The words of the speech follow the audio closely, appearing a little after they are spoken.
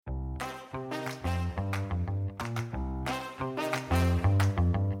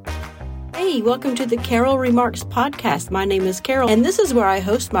Hey, welcome to the Carol Remarks podcast. My name is Carol, and this is where I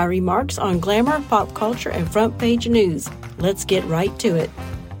host my remarks on glamour, pop culture, and front page news. Let's get right to it.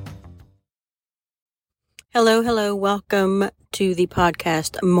 Hello. Welcome to the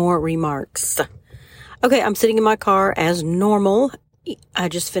podcast, More Remarks. Okay, I'm sitting in my car as normal. I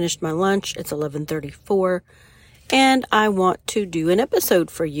just finished my lunch. It's 11:34, and I want to do an episode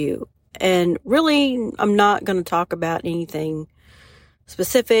for you. And really, I'm not going to talk about anything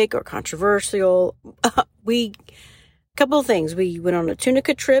specific or controversial. Couple of things. We went on a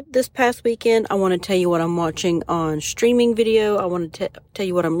Tunica trip this past weekend. I want to tell you what I'm watching on streaming video. I want to tell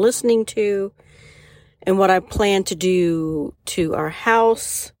you what I'm listening to and what I plan to do to our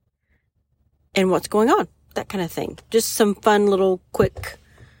house and what's going on, that kind of thing. Just some fun little quick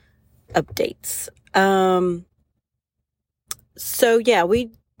updates.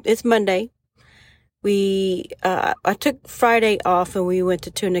 It's Monday. I took Friday off and we went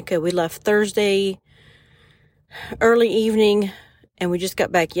to Tunica. We left Thursday early evening and we just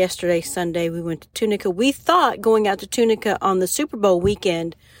got back yesterday, Sunday. We went to Tunica. We thought going out to Tunica on the Super Bowl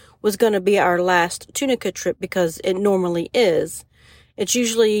weekend was going to be our last Tunica trip because it normally is. It's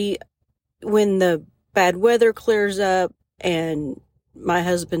usually when the bad weather clears up and my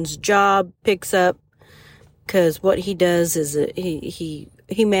husband's job picks up, because what he does is he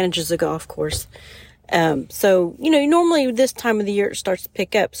manages a golf course. Normally this time of the year it starts to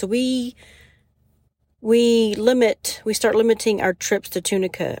pick up. So we start limiting our trips to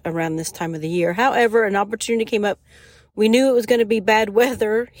Tunica around this time of the year. However, an opportunity came up. We knew it was going to be bad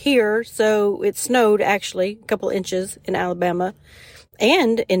weather here. So it snowed actually a couple inches in Alabama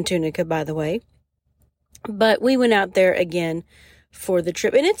and in Tunica, by the way. But we went out there again for the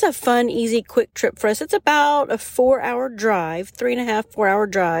trip. And it's a fun, easy, quick trip for us. It's about a 4-hour drive, 4 hour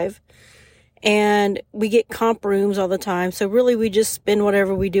drive. And we get comp rooms all the time. So really we just spend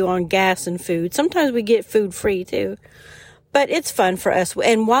whatever we do on gas and food. Sometimes we get food free too. But it's fun for us.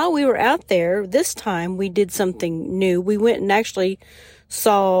 And while we were out there, this time we did something new. We went and actually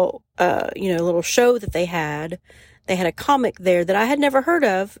saw, a little show that they had. They had a comic there that I had never heard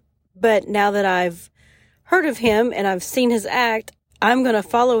of. But now that I've heard of him and I've seen his act, I'm going to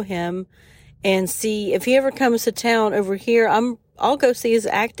follow him and see if he ever comes to town over here. I'll go see his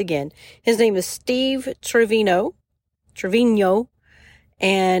act again. His name is Steve Trevino,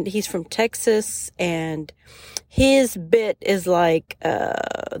 and he's from Texas, and his bit is like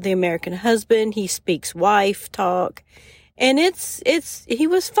the American husband. He speaks wife talk, and he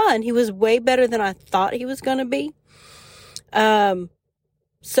was fun. He was way better than I thought he was going to be. And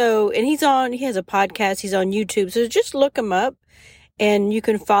he has a podcast. He's on YouTube, so just look him up. And you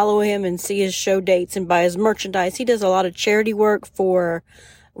can follow him and see his show dates and buy his merchandise. He does a lot of charity work for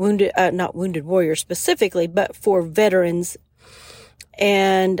not Wounded Warriors specifically, but for veterans.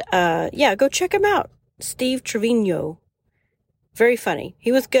 And, go check him out. Steve Trevino. Very funny.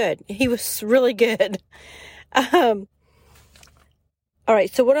 He was good. He was really good. All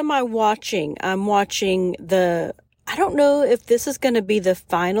right. So what am I watching? I'm watching I don't know if this is going to be the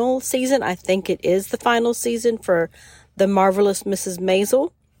final season. I think it is the final season for The Marvelous Mrs.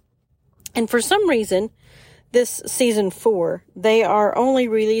 Maisel. And for some reason, this season 4, they are only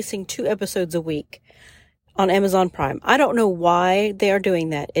releasing 2 episodes a week on Amazon Prime. I don't know why they are doing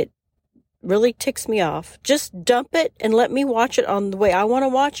that. It really ticks me off. Just dump it and let me watch it on the way I want to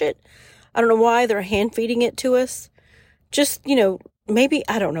watch it. I don't know why they're hand feeding it to us. Just, maybe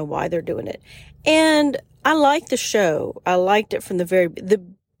I don't know why they're doing it. And I like the show. I liked it from the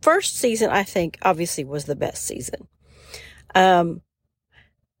first season, I think, obviously was the best season. I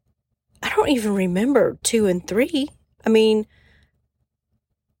don't even remember 2 and 3. I mean,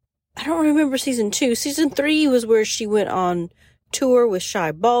 I don't remember season 2. Season 3 was where she went on tour with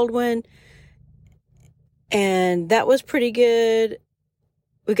Shy Baldwin. And that was pretty good.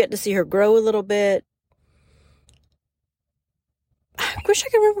 We got to see her grow a little bit. I wish I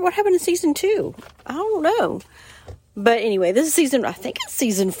could remember what happened in season 2. I don't know. But anyway, this is I think it's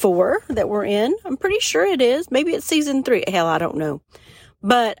season 4 that we're in. I'm pretty sure it is. Maybe it's season 3. Hell, I don't know.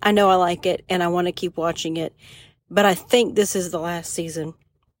 But I know I like it and I want to keep watching it. But I think this is the last season.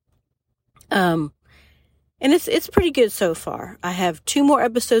 And it's pretty good so far. I have 2 more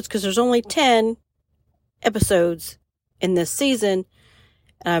episodes because there's only 10 episodes in this season.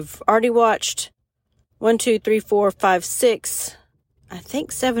 And I've already watched 1, 2, 3, 4, 5, 6. I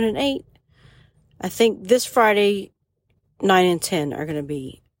think 7 and 8. I think this Friday, 9 and 10 are going to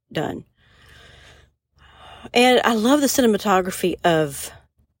be done. And I love the cinematography of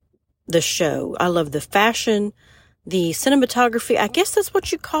the show. I love the fashion, the cinematography. I guess that's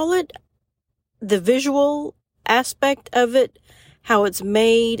what you call it. The visual aspect of it how it's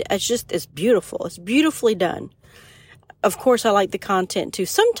made. It's beautiful. It's beautifully done. Of course, I like the content too.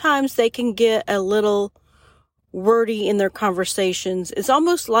 Sometimes they can get a little wordy in their conversations. It's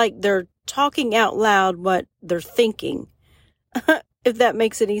almost like they're talking out loud what they're thinking, if that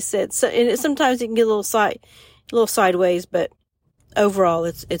makes any sense. So, and sometimes it can get a little sideways, but overall,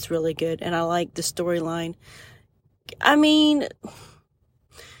 it's really good, and I like the storyline. I mean,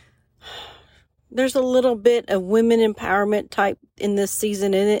 there's a little bit of women empowerment type in this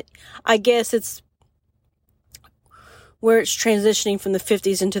season in it. I guess it's where it's transitioning from the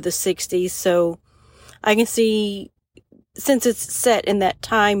 50s into the 60s, so I can see, since it's set in that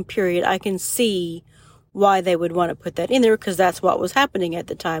time period, I can see why they would want to put that in there, because that's what was happening at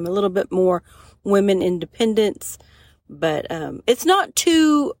the time. A little bit more women independence, but it's not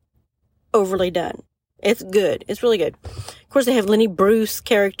too overly done. It's good. It's really good. Of course, they have Lenny Bruce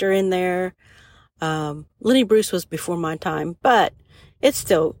character in there. Lenny Bruce was before my time, but it's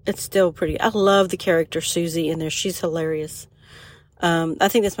still pretty. I love the character Susie in there. She's hilarious. I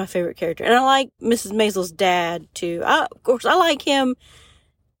think that's my favorite character. And I like Mrs. Maisel's dad too. Of course, I like him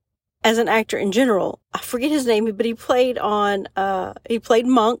as an actor in general. I forget his name, but he played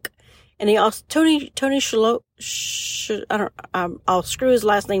Monk, and he also, Tony Shalhoub, I'll screw his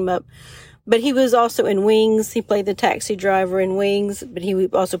last name up, but he was also in Wings. He played the taxi driver in Wings, but he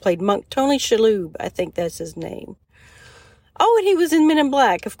also played Monk. Tony Shalhoub, I think that's his name. Oh, and he was in Men in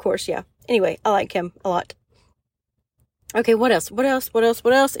Black, of course, yeah. Anyway, I like him a lot. Okay, what else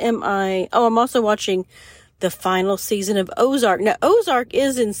am I? Oh, I'm also watching the final season of Ozark. Now, Ozark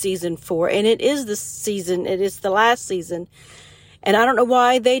is in season 4, and it is the last season. And I don't know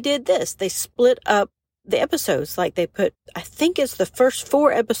why they did this. They split up the episodes. Like they put, I think it's the first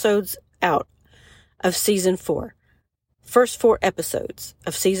 4 episodes out of season 4. First 4 episodes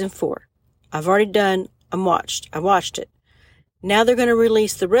of season 4. I've already done, I watched it. Now they're going to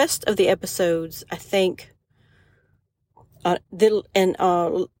release the rest of the episodes, I think, in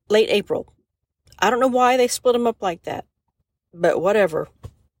late April. I don't know why they split them up like that, but whatever.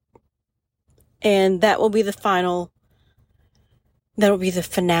 And that will be the final. That will be the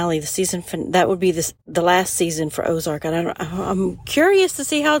finale, the season. That would be the last season for Ozark. And I'm curious to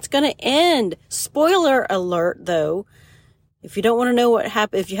see how it's going to end. Spoiler alert, though. If you don't want to know what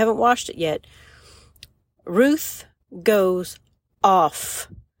happened, if you haven't watched it yet, Ruth goes off.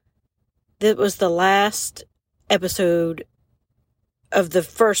 That was the last episode of the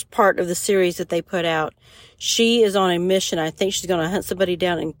first part of the series that they put out. She is on a mission. I think she's going to hunt somebody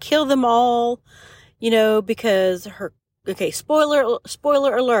down and kill them all, because spoiler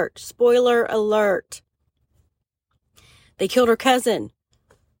alert. They killed her cousin.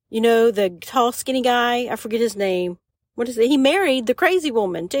 The tall, skinny guy. I forget his name. What is it? He married the crazy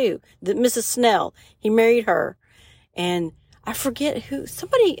woman too, the Mrs. Snell. He married her, and I forget who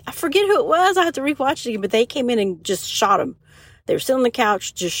it was. I have to rewatch it again, but they came in and just shot him. They were sitting on the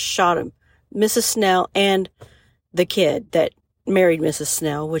couch, just shot him. Mrs. Snell and the kid that married Mrs.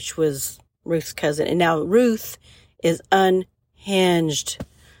 Snell, which was Ruth's cousin. And now Ruth is unhinged.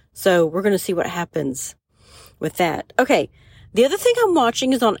 So we're going to see what happens with that. Okay. The other thing I'm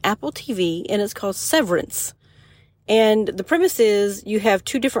watching is on Apple TV, and it's called Severance. And the premise is you have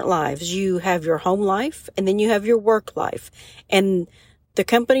 2 different lives. You have your home life, and then you have your work life. And the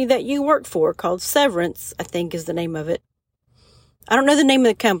company that you work for, called Severance, I think is the name of it. I don't know the name of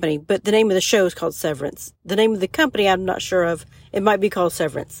the company, but the name of the show is called Severance. The name of the company, I'm not sure of. It might be called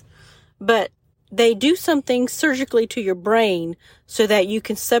Severance. But they do something surgically to your brain so that you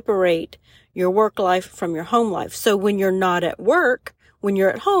can separate your work life from your home life. So when you're not at work, when you're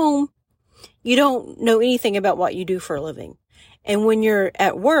at home, you don't know anything about what you do for a living. And when you're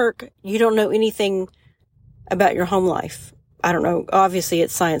at work, you don't know anything about your home life. I don't know. Obviously,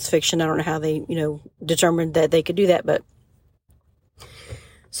 it's science fiction. I don't know how they, determined that they could do that. But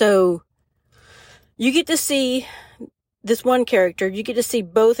so you get to see this one character. You get to see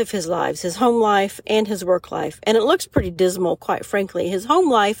both of his lives, his home life and his work life. And it looks pretty dismal, quite frankly. His home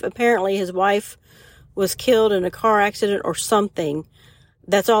life, apparently his wife was killed in a car accident or something.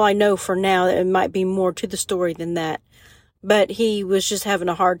 That's all I know for now. It might be more to the story than that. But he was just having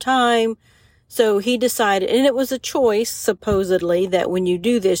a hard time. So he decided, and it was a choice, supposedly, that when you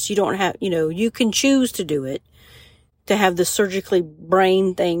do this, you don't have, you can choose to do it, to have the surgically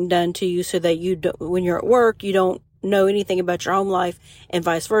brain thing done to you so that you don't, when you're at work, you don't know anything about your home life and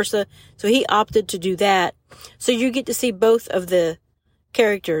vice versa. So he opted to do that. So you get to see both of the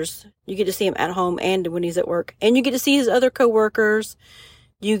characters. You get to see him at home and when he's at work. And you get to see his other coworkers.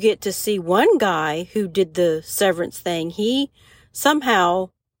 You get to see one guy who did the severance thing. He somehow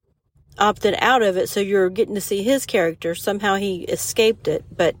opted out of it, so you're getting to see his character. Somehow he escaped it.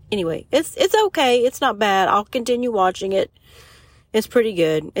 But anyway, it's okay. It's not bad. I'll continue watching it. It's pretty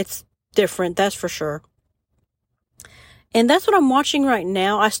good. It's different, that's for sure. And that's what I'm watching right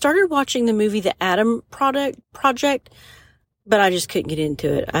now. I started watching the movie The Adam Project, but I just couldn't get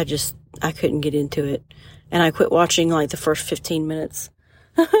into it. I couldn't get into it. And I quit watching like the first 15 minutes.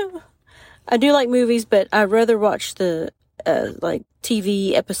 I do like movies, but I'd rather watch the like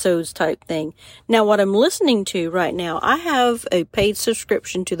TV episodes type thing. Now, what I'm listening to right now, I have a paid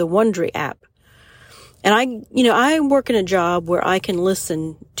subscription to the Wondery app. And I work in a job where I can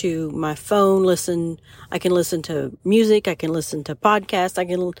listen to my phone, I can listen to music, I can listen to podcasts,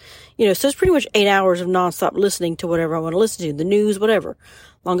 so it's pretty much 8 hours of nonstop listening to whatever I want to listen to, the news, whatever,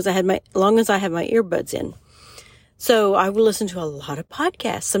 long as I have my earbuds in. So I will listen to a lot of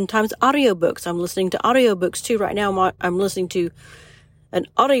podcasts, sometimes audiobooks. I'm listening to audiobooks too. Right now I'm listening to an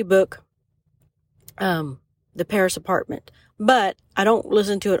audiobook, The Paris Apartment, but I don't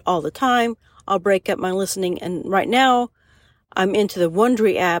listen to it all the time. I'll break up my listening. And right now I'm into the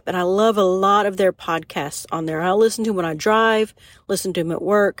Wondery app, and I love a lot of their podcasts on there. I listen to them when I drive, listen to them at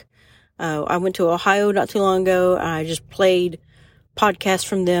work. I went to Ohio not too long ago, and I just played podcasts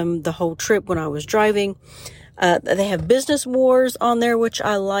from them the whole trip when I was driving. They have Business Wars on there, which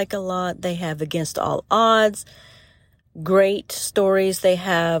I like a lot. They have Against All Odds. Great stories. They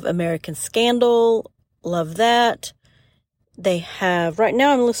have American Scandal. Love that. They have, right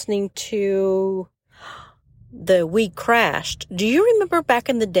now I'm listening to the We Crashed. Do you remember back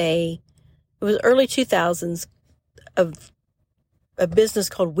in the day, it was early 2000s, of a business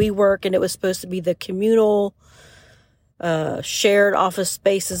called WeWork, and it was supposed to be the communal, shared office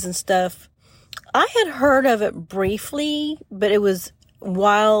spaces and stuff. I had heard of it briefly, but it was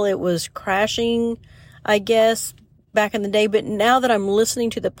while it was crashing, I guess, back in the day. But now that I'm listening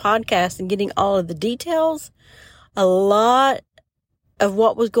to the podcast and getting all of the details, a lot of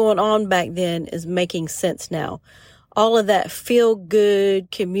what was going on back then is making sense now. All of that feel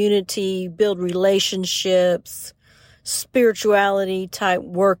good, community, build relationships, spirituality type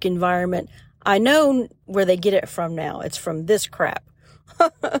work environment. I know where they get it from now. It's from this crap.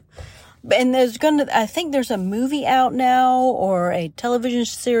 And I think there's a movie out now, or a television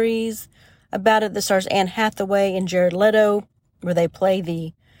series about it that stars Anne Hathaway and Jared Leto, where they play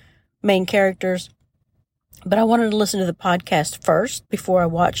the main characters. But I wanted to listen to the podcast first before I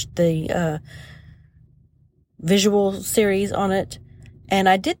watched the visual series on it. And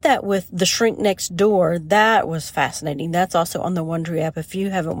I did that with The Shrink Next Door. That was fascinating. That's also on the Wondery app. If you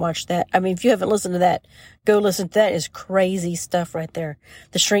haven't watched that, if you haven't listened to that, go listen to that. Is crazy stuff right there.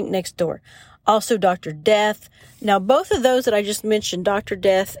 The Shrink Next Door. Also Dr. Death. Now, both of those that I just mentioned, Dr.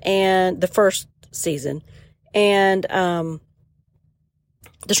 Death and the first season, and The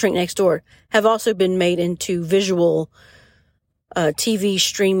Shrink Next Door, have also been made into visual TV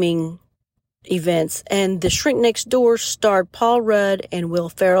streaming events. And The Shrink Next Door starred Paul Rudd and Will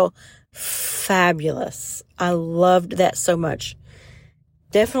Ferrell. Fabulous. I loved that so much.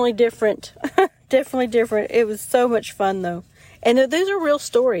 Definitely different. Definitely different. It was so much fun, though. And these are real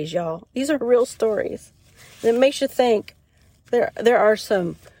stories, y'all. These are real stories. And it makes you think there are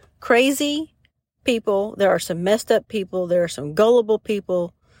some crazy people. There are some messed up people. There are some gullible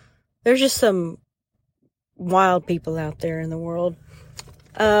people. There's just some wild people out there in the world.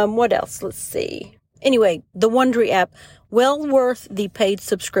 What else? Let's see. Anyway, the Wondery app, well worth the paid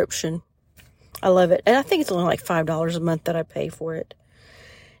subscription. I love it. And I think it's only like $5 a month that I pay for it.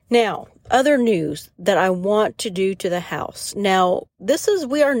 Now, other news that I want to do to the house. Now,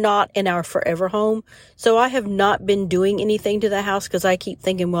 we are not in our forever home. So I have not been doing anything to the house because I keep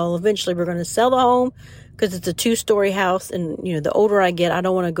thinking, well, eventually we're going to sell the home because it's a 2-story house. And, the older I get, I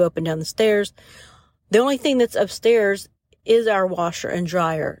don't want to go up and down the stairs. The only thing that's upstairs is our washer and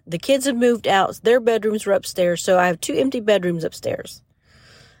dryer. The kids have moved out. Their bedrooms are upstairs. So I have 2 empty bedrooms upstairs.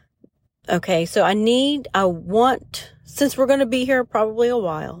 Okay. So since we're going to be here probably a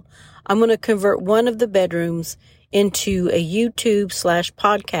while, I'm going to convert one of the bedrooms into a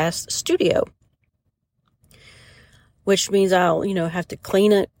YouTube/podcast studio, which means I'll, have to clean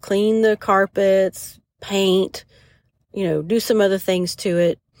the carpets, paint, do some other things to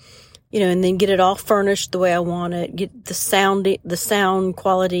it. And then get it all furnished the way I want it, get the sound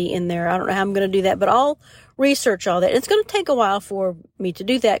quality in there. I don't know how I'm going to do that, but I'll research all that. It's going to take a while for me to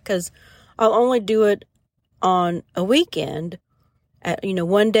do that because I'll only do it on a weekend,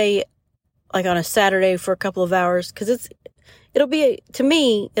 one day, like on a Saturday for a couple of hours, because it'll be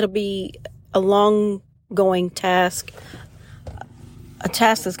a long going task, a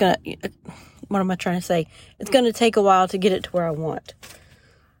task that's going to, what am I trying to say? It's going to take a while to get it to where I want.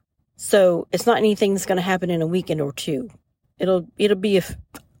 So it's not anything that's going to happen in a weekend or two. It'll be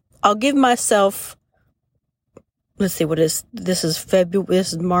I'll give myself, let's see, this is February,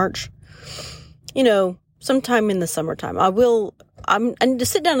 this is March, sometime in the summertime. I need to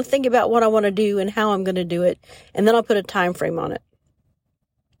sit down and think about what I want to do and how I'm going to do it. And then I'll put a time frame on it.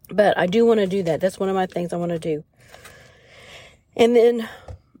 But I do want to do that. That's one of my things I want to do. And then,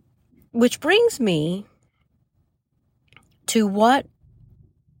 which brings me to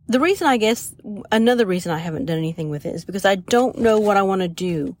another reason I haven't done anything with it is because I don't know what I want to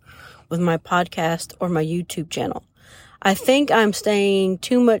do with my podcast or my YouTube channel. I think I'm staying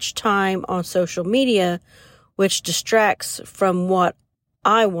too much time on social media, which distracts from what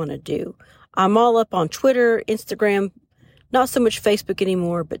I want to do. I'm all up on Twitter, Instagram, not so much Facebook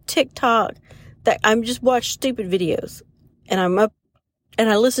anymore, but TikTok. That I'm just watch stupid videos, and I'm up, and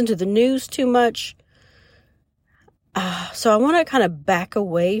I listen to the news too much. So I want to kind of back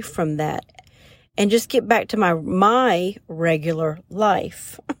away from that and just get back to my regular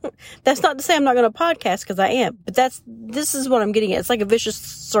life. That's not to say I'm not going to podcast, because I am, but this is what I'm getting at. It's like a vicious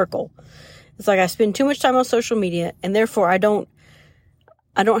circle. It's like I spend too much time on social media, and therefore I don't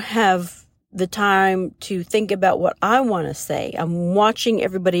have the time to think about what I want to say. I'm watching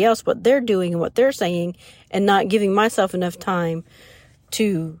everybody else, what they're doing and what they're saying, and not giving myself enough time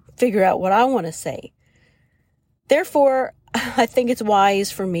to figure out what I want to say. Therefore, I think it's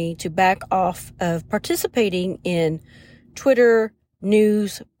wise for me to back off of participating in Twitter,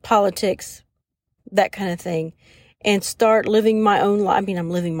 news, politics, that kind of thing, and start living my own life. I mean, I'm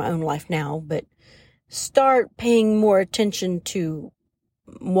living my own life now, but start paying more attention to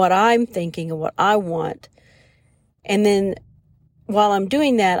what I'm thinking and what I want. And then while I'm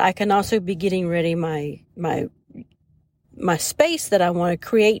doing that, I can also be getting ready my space that I want to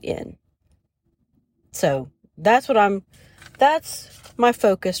create in. So that's my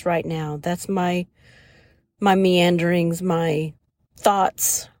focus right now. That's my meanderings, my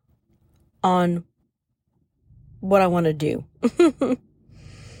thoughts on what I want to do.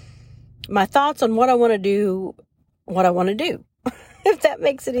 My thoughts on what I want to do, if that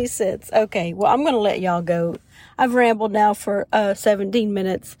makes any sense. Okay, well, I'm going to let y'all go. I've rambled now for 17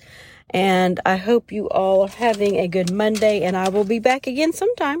 minutes, and I hope you all are having a good Monday, and I will be back again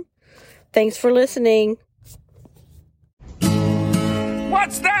sometime. Thanks for listening.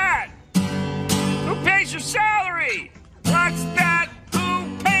 What's that? Who pays your salary? What's that?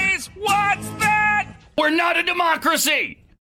 Who pays? What's that? We're not a democracy!